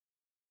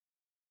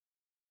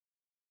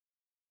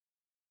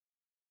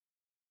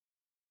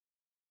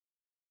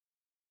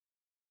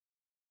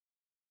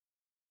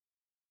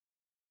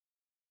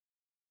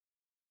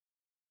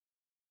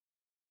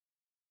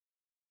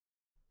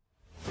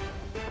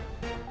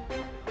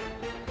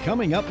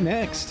coming up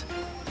next.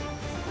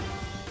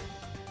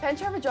 Penn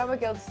Trafford Drama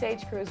Guild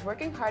stage crew is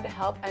working hard to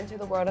help enter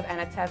the world of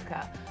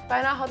Anatevka.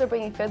 Find out how they're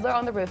bringing Fiddler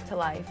on the Roof to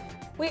life.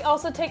 We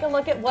also take a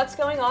look at what's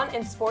going on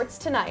in sports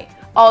tonight.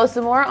 All this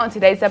and more on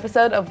today's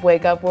episode of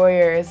Wake Up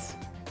Warriors.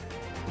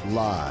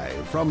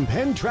 Live from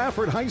Penn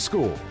Trafford High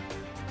School,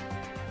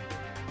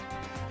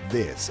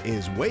 this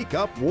is Wake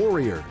Up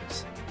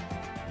Warriors.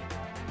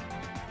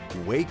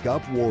 Wake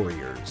Up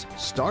Warriors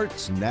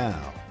starts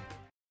now.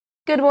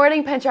 Good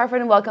morning, Penn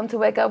Trafford, and welcome to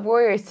Wake Up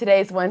Warriors. Today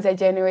is Wednesday,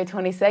 January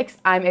 26th.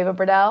 I'm Ava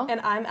Burdell. And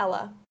I'm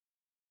Ella.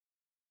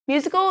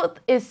 Musical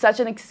is such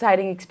an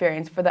exciting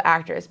experience for the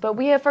actors, but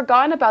we have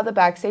forgotten about the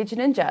backstage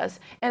ninjas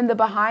and the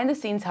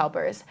behind-the-scenes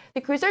helpers.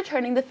 The crews are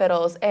turning the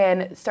fiddles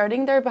and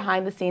starting their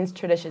behind-the-scenes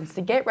traditions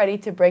to get ready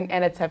to bring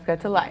Anatevka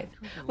to life.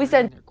 We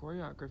sent their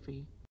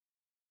choreography.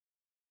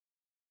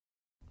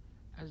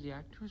 As the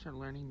actors are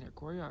learning their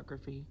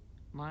choreography,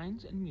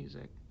 lines, and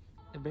music,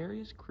 the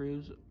various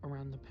crews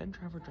around the Penn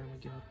Trafford Drama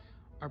Guild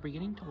are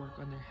beginning to work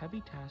on their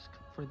heavy task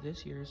for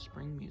this year's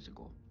spring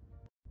musical.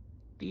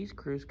 These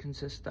crews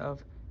consist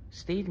of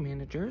stage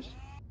managers,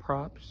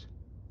 props,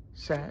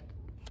 set,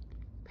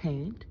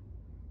 paint,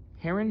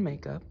 hair and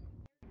makeup,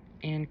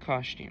 and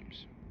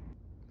costumes.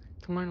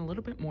 To learn a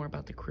little bit more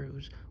about the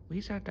crews,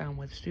 we sat down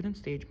with student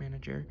stage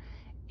manager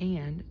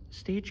and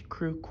stage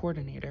crew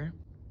coordinator.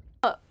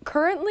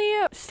 Currently,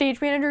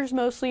 stage managers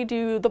mostly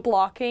do the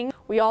blocking.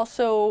 We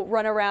also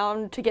run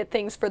around to get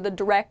things for the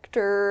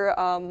director,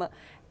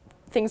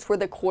 things for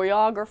the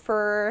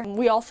choreographer.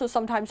 We also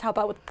sometimes help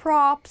out with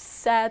props,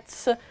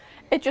 sets.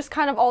 It just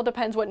kind of all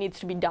depends what needs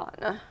to be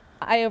done.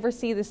 I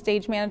oversee the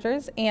stage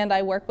managers and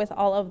I work with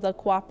all of the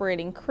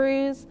cooperating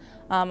crews.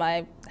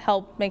 I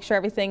help make sure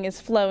everything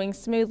is flowing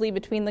smoothly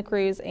between the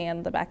crews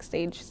and the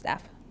backstage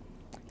staff.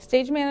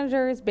 Stage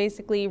managers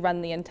basically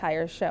run the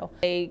entire show.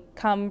 They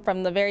come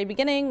from the very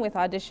beginning with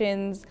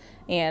auditions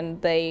and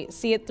they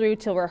see it through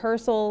till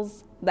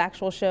rehearsals, the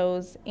actual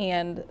shows,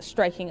 and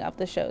striking up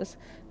the shows.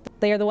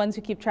 They are the ones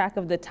who keep track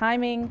of the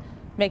timing,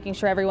 making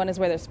sure everyone is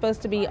where they're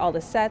supposed to be, all the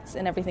sets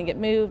and everything get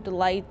moved,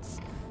 lights,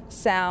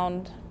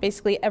 sound.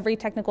 Basically every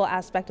technical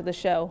aspect of the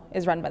show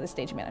is run by the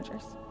stage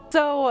managers.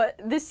 So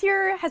this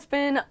year has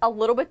been a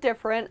little bit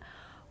different.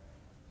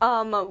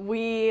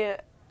 We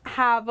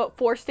have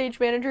 4 stage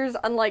managers,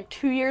 unlike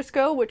 2 years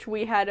ago, which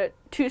we had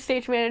 2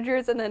 stage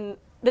managers, and then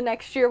the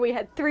next year we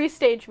had 3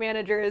 stage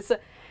managers.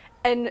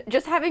 And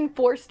just having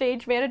 4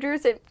 stage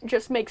managers, it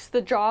just makes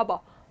the job a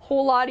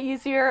whole lot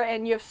easier,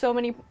 and you have so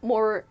many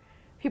more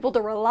people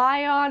to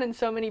rely on and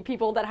so many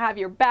people that have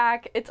your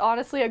back. It's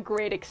honestly a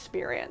great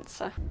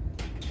experience.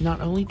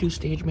 Not only do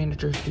stage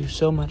managers do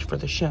so much for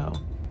the show,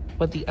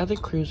 but the other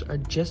crews are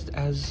just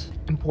as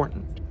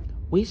important.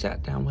 We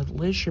sat down with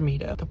Liz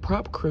Shermita, the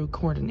prop crew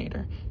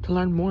coordinator, to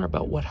learn more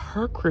about what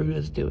her crew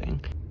is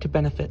doing to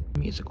benefit the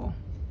musical.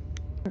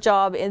 Our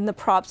job in the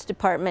props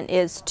department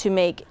is to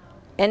make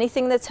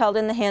anything that's held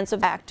in the hands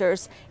of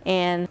actors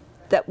and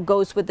that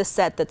goes with the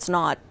set that's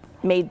not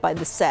made by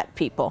the set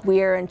people.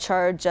 We are in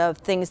charge of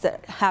things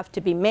that have to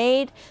be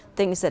made,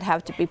 things that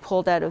have to be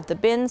pulled out of the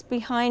bins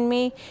behind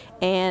me,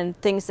 and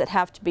things that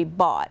have to be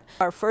bought.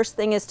 Our first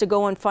thing is to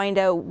go and find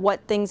out what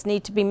things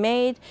need to be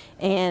made,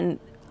 and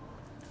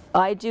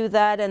I do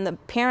that, and the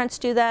parents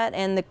do that,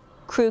 and the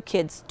crew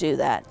kids do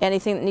that.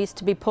 Anything that needs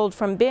to be pulled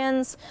from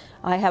bins,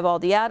 I have all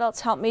the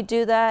adults help me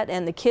do that,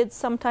 and the kids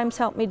sometimes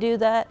help me do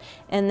that.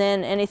 And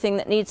then anything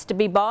that needs to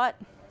be bought,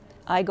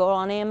 I go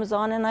on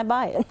Amazon and I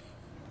buy it.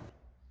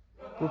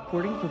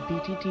 Reporting for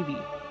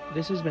BTTV,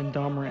 this has been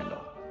Dom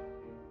Randall.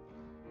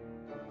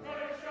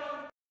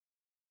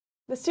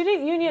 The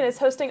Student Union is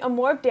hosting a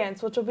Morgue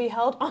Dance, which will be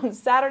held on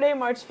Saturday,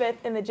 March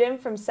 5th in the gym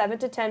from 7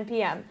 to 10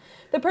 p.m.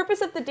 The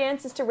purpose of the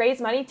dance is to raise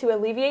money to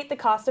alleviate the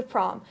cost of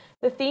prom.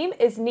 The theme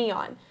is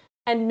neon,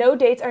 and no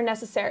dates are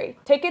necessary.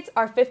 Tickets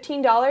are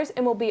 $15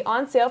 and will be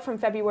on sale from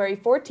February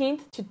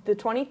 14th to the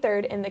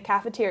 23rd in the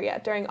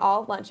cafeteria during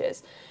all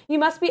lunches. You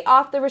must be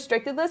off the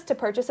restricted list to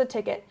purchase a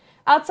ticket.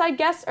 Outside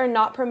guests are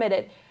not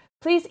permitted.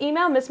 Please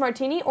email Ms.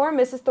 Martini or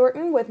Mrs.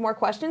 Thornton with more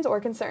questions or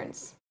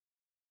concerns.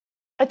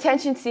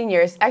 Attention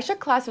seniors, extra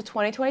class of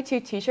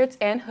 2022 t-shirts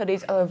and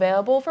hoodies are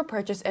available for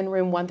purchase in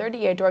room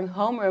 138 during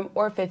homeroom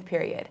or 5th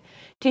period.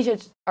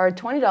 T-shirts are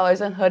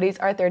 $20 and hoodies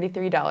are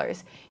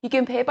 $33. You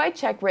can pay by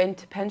check written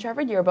to Penn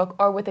Trafford Yearbook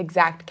or with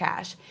exact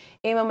cash.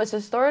 Email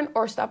Mrs. Thornton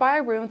or stop by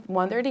room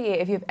 138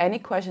 if you have any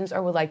questions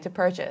or would like to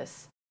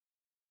purchase.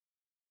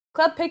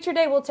 Club Picture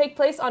Day will take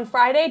place on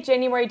Friday,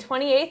 January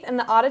 28th in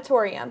the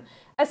auditorium.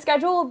 A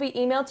schedule will be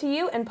emailed to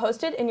you and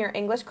posted in your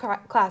English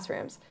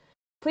classrooms.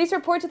 Please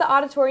report to the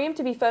auditorium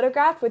to be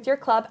photographed with your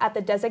club at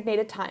the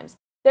designated times.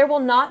 There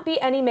will not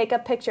be any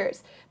makeup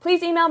pictures.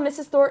 Please email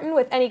Mrs. Thornton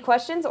with any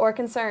questions or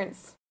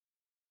concerns.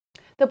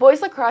 The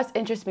boys lacrosse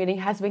interest meeting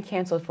has been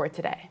canceled for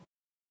today.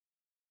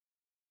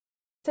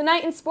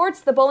 Tonight in sports,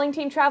 the bowling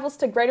team travels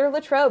to Greater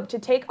Latrobe to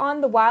take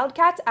on the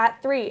Wildcats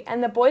at 3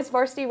 and the boys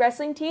varsity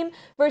wrestling team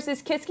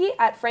versus Kiski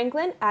at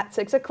Franklin at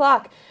 6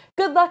 o'clock.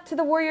 Good luck to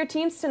the Warrior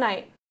teams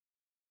tonight.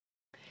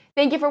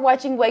 Thank you for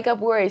watching Wake Up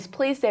Warriors.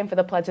 Please stand for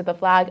the pledge of the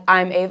flag.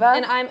 I'm Ava.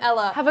 And I'm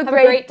Ella. Have a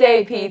great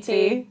day,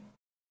 PT.